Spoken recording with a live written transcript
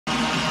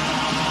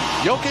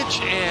Jokic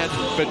and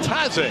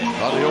Bitadze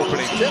on the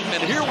opening tip,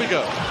 and here we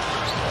go.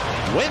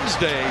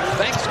 Wednesday,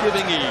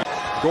 Thanksgiving Eve.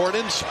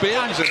 Gordon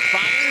spins and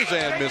fires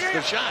and missed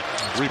the shot.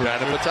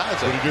 Rebounded Bitadze.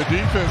 Pretty good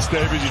defense,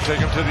 David. You take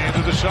him to the end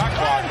of the shot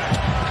clock.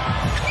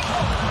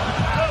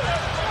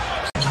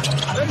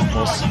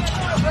 Almost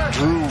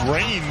drew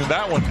rain in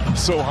that one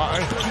so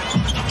high.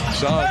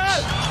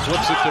 Suggs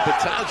flips it to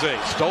Bitadze.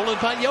 Stolen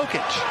by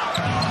Jokic.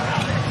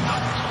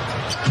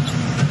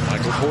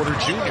 Michael Porter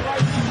Jr.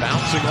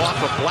 bouncing off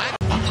of Black.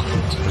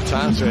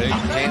 Bitadze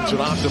hands it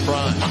off to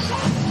Franz.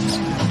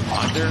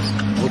 Wagner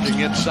looking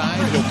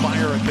inside. He'll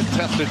fire a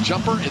contested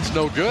jumper. It's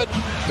no good.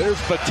 There's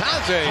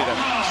Bitadze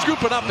to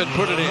scoop it up and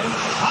put it in.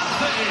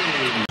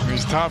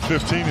 He's top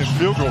 15 in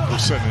field goal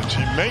percentage.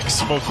 He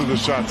makes most of the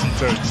shots he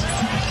takes.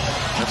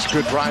 That's a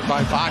good drive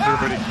by Wagner,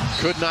 but he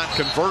could not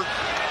convert.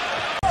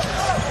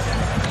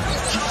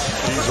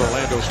 He's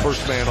Orlando's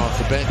first man off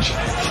the bench.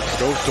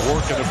 Goes to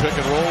work in the pick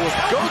and roll with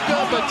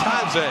Goga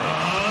Bitadze.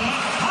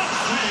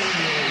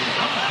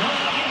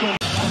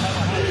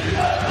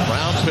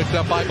 Brown picked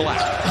up by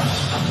Black.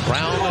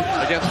 Brown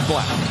against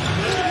Black.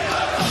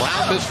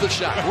 Brown missed the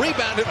shot.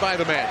 Rebounded by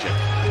the Magic.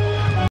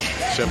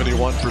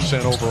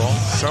 71% overall.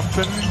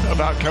 Something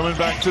about coming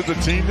back to the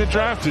team that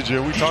drafted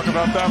you. We talk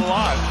about that a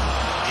lot.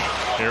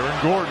 Aaron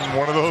Gordon,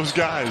 one of those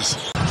guys.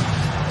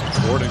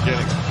 Gordon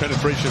getting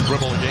penetration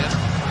dribble again.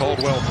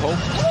 Caldwell Pope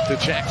to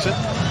Jackson.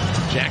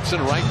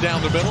 Jackson right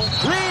down the middle.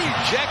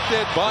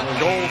 Rejected, but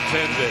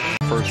goaltended.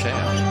 First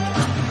half.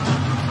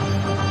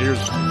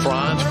 Here's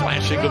Franz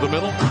flashing to the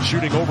middle,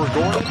 shooting over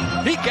Gordon.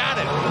 He got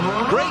it.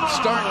 Great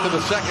start to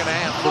the second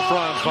half for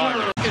Franz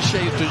Wagner.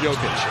 Ricochets to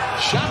Jokic.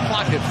 Shot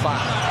clock at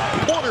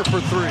 5. Porter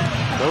for 3.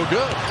 No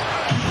good.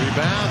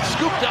 Rebound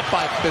scooped up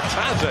by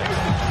Bitadze.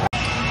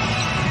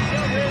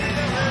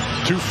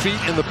 2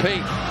 feet in the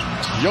paint.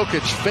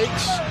 Jokic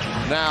fakes.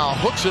 Now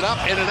hooks it up,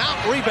 in and out.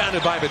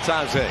 Rebounded by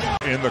Bitadze.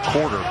 In the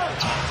quarter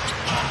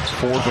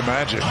for the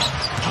Magic.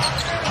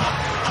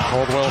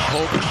 Caldwell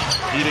Pope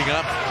heating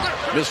up.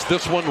 Missed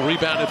this one,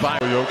 rebounded by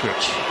Jokic.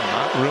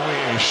 Not really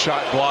a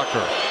shot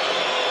blocker.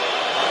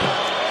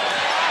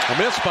 A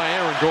miss by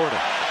Aaron Gordon.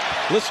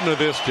 Listen to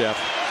this, Jeff.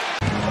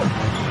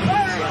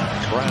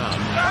 Brown.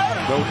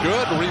 No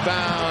good.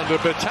 Rebound to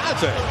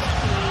Bitadze.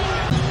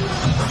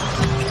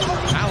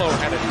 Allo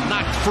had it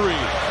knocked free.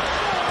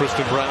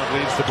 Kristen Brown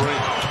leads the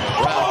break.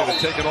 Brown going to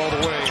take it all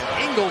the way.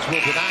 Ingles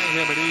will deny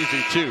him an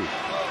easy 2.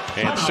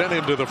 And send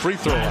him to the free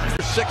throw line.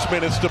 6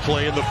 minutes to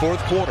play in the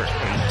fourth quarter.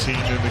 18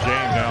 in the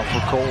game now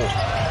for Cole.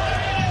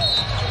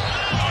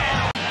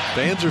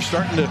 Fans are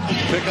starting to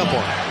pick up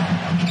on it.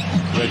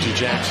 Reggie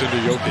Jackson to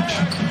Jokic.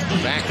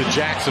 Back to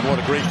Jackson. What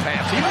a great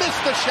pass. He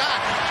missed the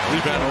shot.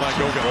 Rebounded by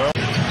Goga.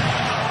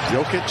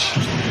 Jokic.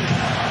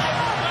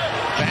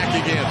 Back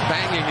again.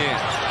 Banging in.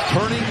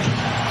 Turning.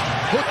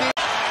 Hooking.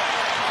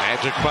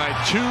 Magic by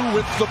 2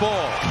 with the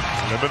ball.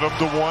 Limit them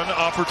to 1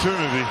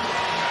 opportunity.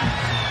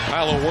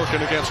 Allo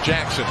working against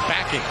Jackson.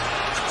 Backing.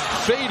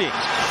 Fading.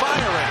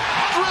 Firing.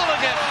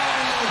 Drilling it.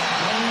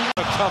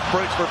 A tough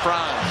break for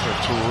Franz. A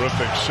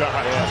terrific shot.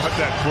 Yeah. Cut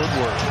that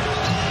footwork.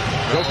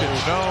 Jokic.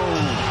 No.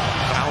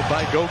 Fouled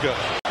by Goga.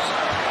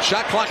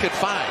 Shot clock at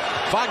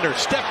 5. Wagner.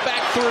 Step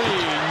back 3.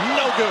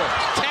 No good.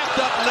 Tapped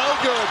up. No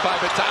good by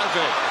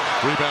Bitadze.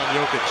 Rebound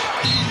Jokic.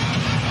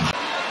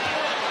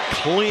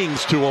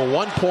 Clings to a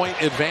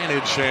 1-point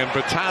advantage, and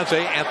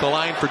Bitadze at the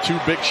line for 2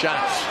 big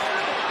shots.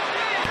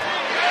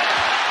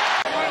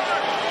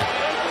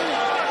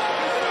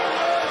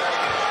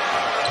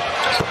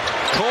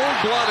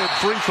 Cold-blooded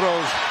free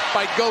throws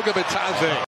by Goga Bitadze.